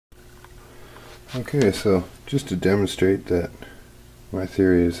Okay, so just to demonstrate that my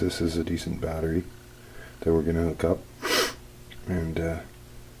theory is this is a decent battery that we're going to hook up, and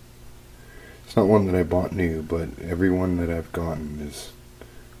it's not one that I bought new, but every one that I've gotten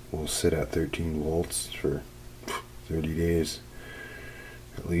will sit at 13 volts for 30 days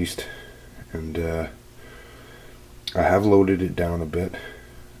at least, and I have loaded it down a bit,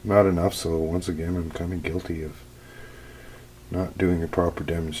 not enough, so once again I'm kind of guilty of not doing a proper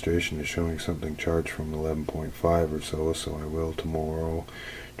demonstration of showing something charged from 11.5 or so I will tomorrow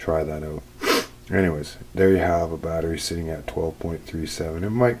try that out. Anyways, there you have a battery sitting at 12.37.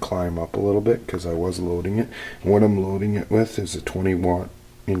 It might climb up a little bit because I was loading it. And what I'm loading it with is a 20 watt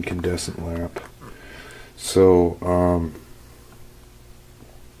incandescent lamp. So,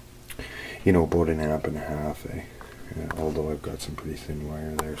 you know, about 1.5 amps, eh? Yeah, although I've got some pretty thin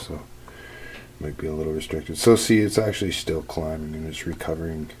wire there, so might be a little restricted. So see, it's actually still climbing and it's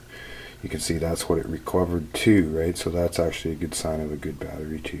recovering. You can see that's what it recovered to, right? So that's actually a good sign of a good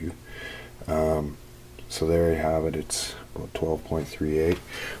battery too. So there you have it. It's about 12.38.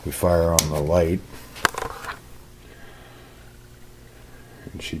 We fire on the light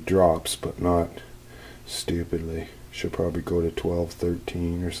and she drops, but not stupidly. She'll probably go to 12,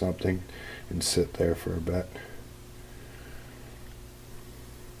 13 or something and sit there for a bit.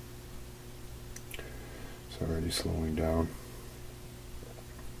 Already slowing down.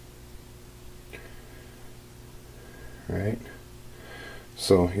 Right?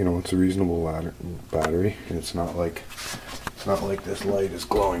 So, you know, it's a reasonable battery, and it's not like this light is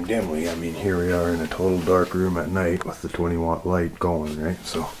glowing dimly. I mean, here we are in a total dark room at night with the 20 watt light going, right?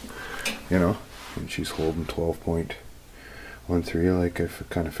 So, you know, and she's holding 12.13 like I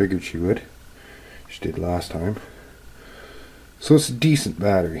kind of figured she would. She did last time. So it's a decent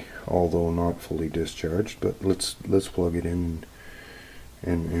battery, although not fully discharged. But let's plug it in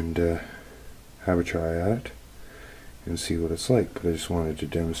and have a try at it and see what it's like. But I just wanted to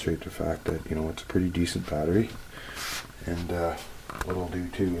demonstrate the fact that, you know, it's a pretty decent battery. And what I'll do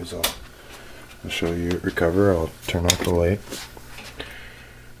too is I'll show you it recover. I'll turn off the light.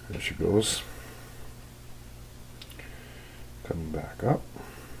 There she goes. Coming back up.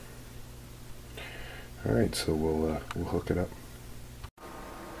 All right, so we'll hook it up.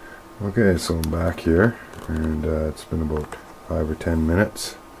 Okay, so I'm back here, and it's been about 5 or 10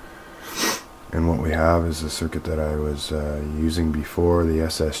 minutes, and what we have is a circuit that I was using before, the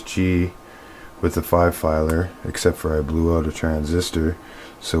SSG with the 5-filer, except for I blew out a transistor,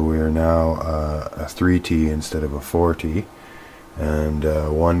 so we are now a 3T instead of a 4T, and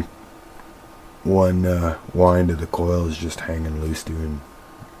one wind of the coil is just hanging loose doing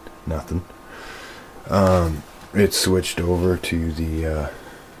nothing. It's switched over to the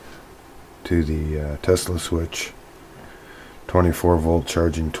Tesla Switch 24 volt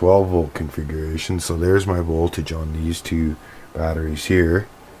charging 12 volt configuration. So there's my voltage on these two batteries here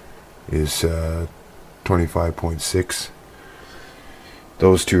is 25.6.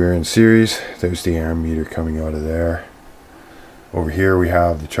 Those two are in series. There's the ammeter coming out of there. Over here we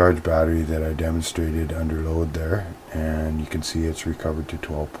have the charge battery that I demonstrated under load there, and you can see it's recovered to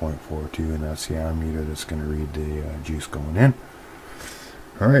 12.42, and that's the ammeter that's going to read the juice going in.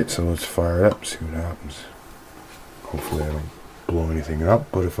 Alright, so let's fire it up, see what happens. Hopefully I don't blow anything up,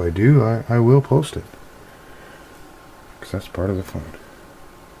 but if I do, I will post it, because that's part of the fun.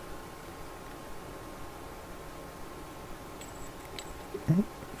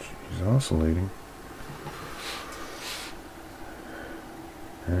 She's oscillating.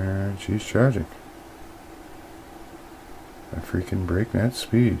 And she's charging at freaking breakneck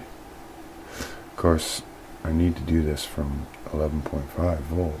speed. Of course, I need to do this from 11.5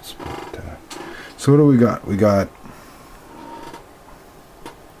 volts. But so what do we got? We got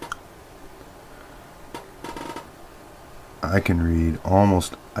I can read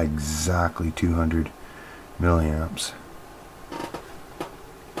almost exactly 200 milliamps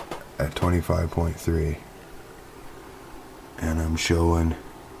at 25.3, and I'm showing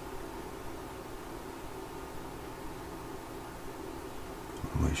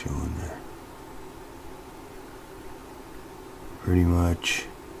what am I showing there? Pretty much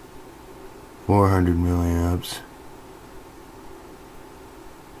 400 milliamps.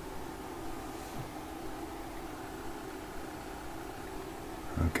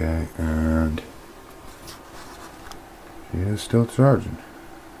 Okay, and she is still charging.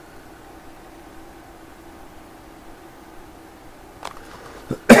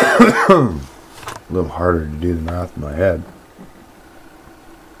 A little harder to do the math in my head.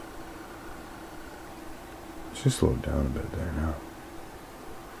 Let's just slow it down a bit there now.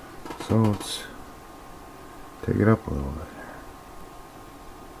 So let's take it up a little bit.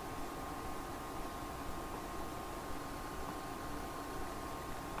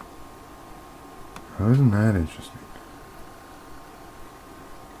 Oh, isn't that interesting?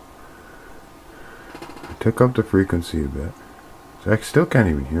 I took up the frequency a bit. So I still can't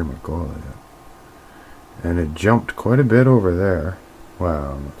even hear my coil yet. And it jumped quite a bit over there.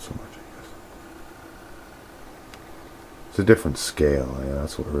 Wow, not so much, I guess. It's a different scale. Yeah,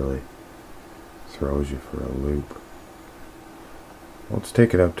 that's what really throws you for a loop. Let's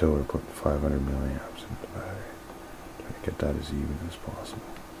take it up till we're putting 500 milliamps into the battery. Try to get that as even as possible.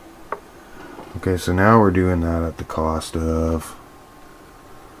 Okay, so now we're doing that at the cost of,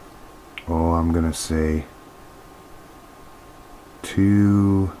 oh, I'm gonna say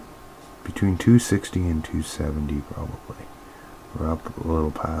between 260 and 270 probably. We're up a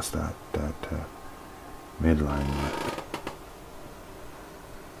little past that midline there.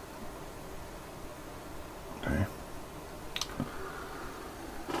 Okay.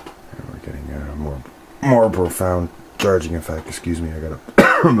 And we're getting a more profound charging effect. Excuse me, I got a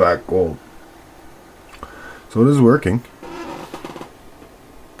back cold. So it is working.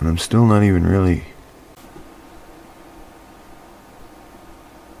 And I'm still not even really.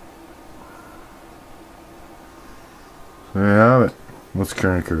 So there you have it. Let's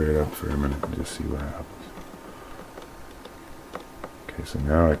crank it right up for a minute and just see what happens. Okay, so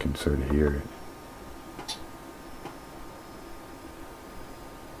now I can sort of hear it.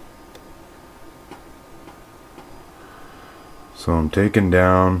 So I'm taking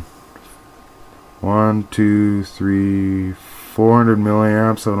down 400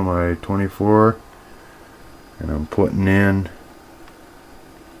 milliamps out of my 24, and I'm putting in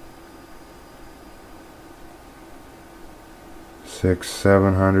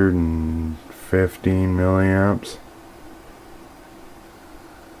 715 milliamps.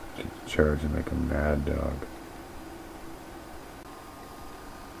 Keep charging like a mad dog.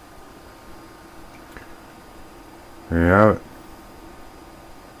 There you have it.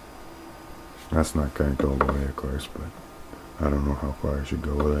 That's not cranked all the way, of course, but I don't know how far I should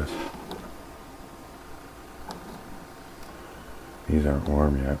go with this. These aren't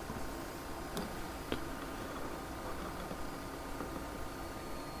warm yet.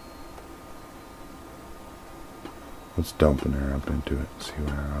 Let's dump an air up into it and see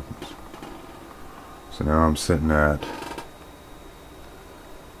what happens. So now I'm sitting at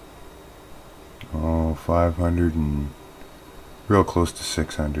 500 and real close to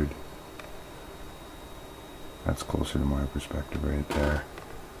 600. That's closer to my perspective right there.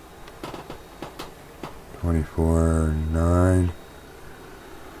 24.9,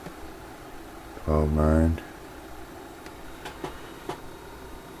 12.9.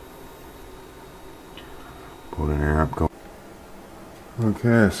 Put an air up, go.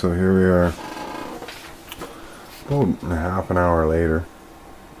 Okay, so here we are. About a half an hour later.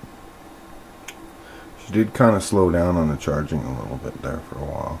 She did kind of slow down on the charging a little bit there for a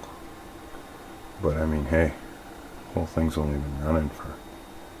while. But I mean, hey, the whole thing's only been running for,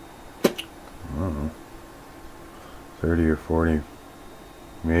 I don't know, 30 or 40,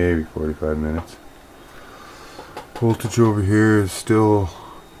 maybe 45 minutes. Voltage over here is still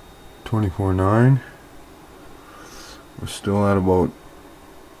 24.9. We're still at about,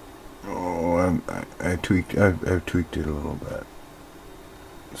 oh, I've tweaked it a little bit.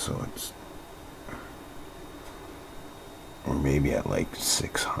 So it's, or maybe at like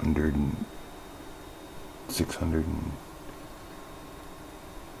 600 and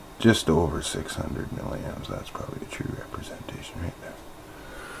just over 600 milliamps. That's probably a true representation right there.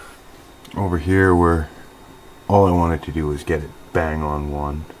 Over here, where all I wanted to do was get it bang on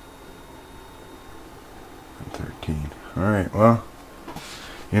 1 and 13. Alright, well,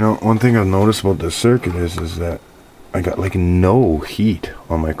 you know, one thing I've noticed about this circuit is that I got like no heat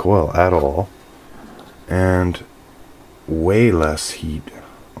on my coil at all, and way less heat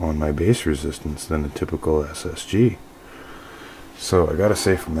on my base resistance than a typical SSG. So I gotta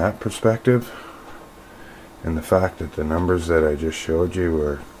say, from that perspective, and the fact that the numbers that I just showed you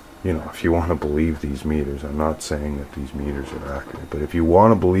were, you know, if you want to believe these meters, I'm not saying that these meters are accurate, but if you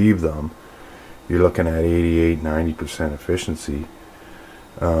want to believe them, you're looking at 88-90% efficiency.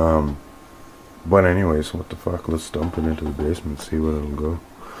 But anyways, what the fuck, let's dump it into the basement and see what it'll go.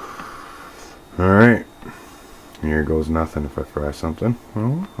 Alright, here goes nothing if I fry something.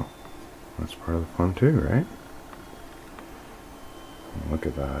 Oh well, that's part of the fun too, right? Look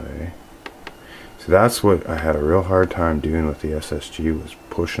at that, eh? So that's what I had a real hard time doing with the SSG, was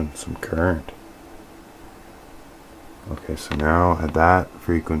pushing some current. Okay, so now at that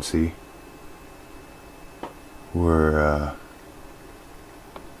frequency, we're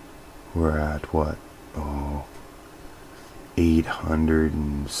at what? Oh,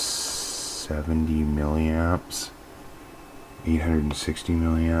 870 milliamps, 860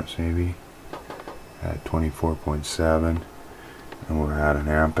 milliamps maybe. at 24.7, and we're at 1.5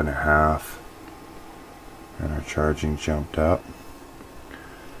 amps, and our charging jumped up.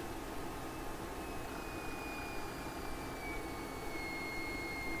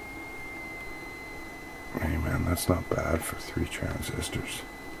 Hey man, that's not bad for 3 transistors.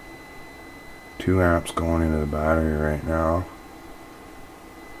 2 amps going into the battery right now.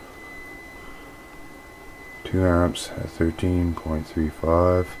 2 amps at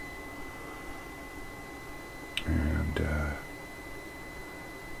 13.35, and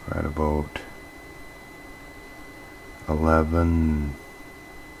right about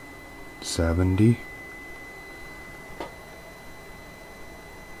 1170.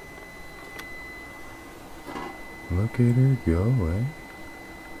 Look at her go, eh?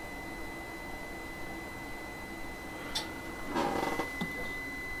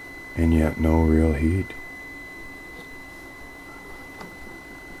 And yet no real heat.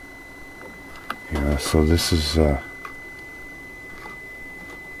 Yeah, so this is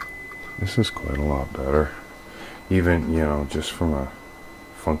quite a lot better. Even, you know, just from a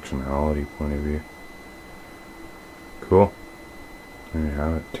functionality point of view. Cool. There you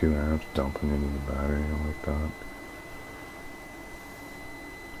have it, 2 amps dumping into the battery like that.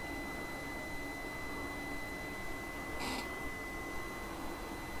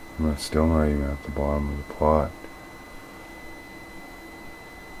 And that's still not even at the bottom of the plot.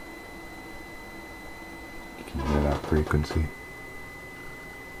 You can hear that frequency.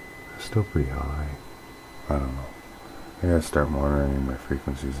 It's still pretty high. I don't know. I gotta start monitoring my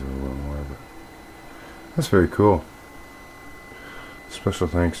frequencies a little more, but that's very cool. Special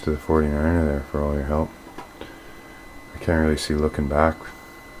thanks to the 49er there for all your help. I can't really see looking back,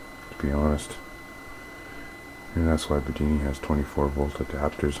 to be honest. And that's why Bedini has 24 volt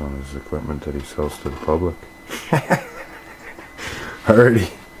adapters on his equipment that he sells to the public.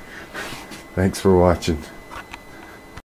 Alrighty. Thanks for watching.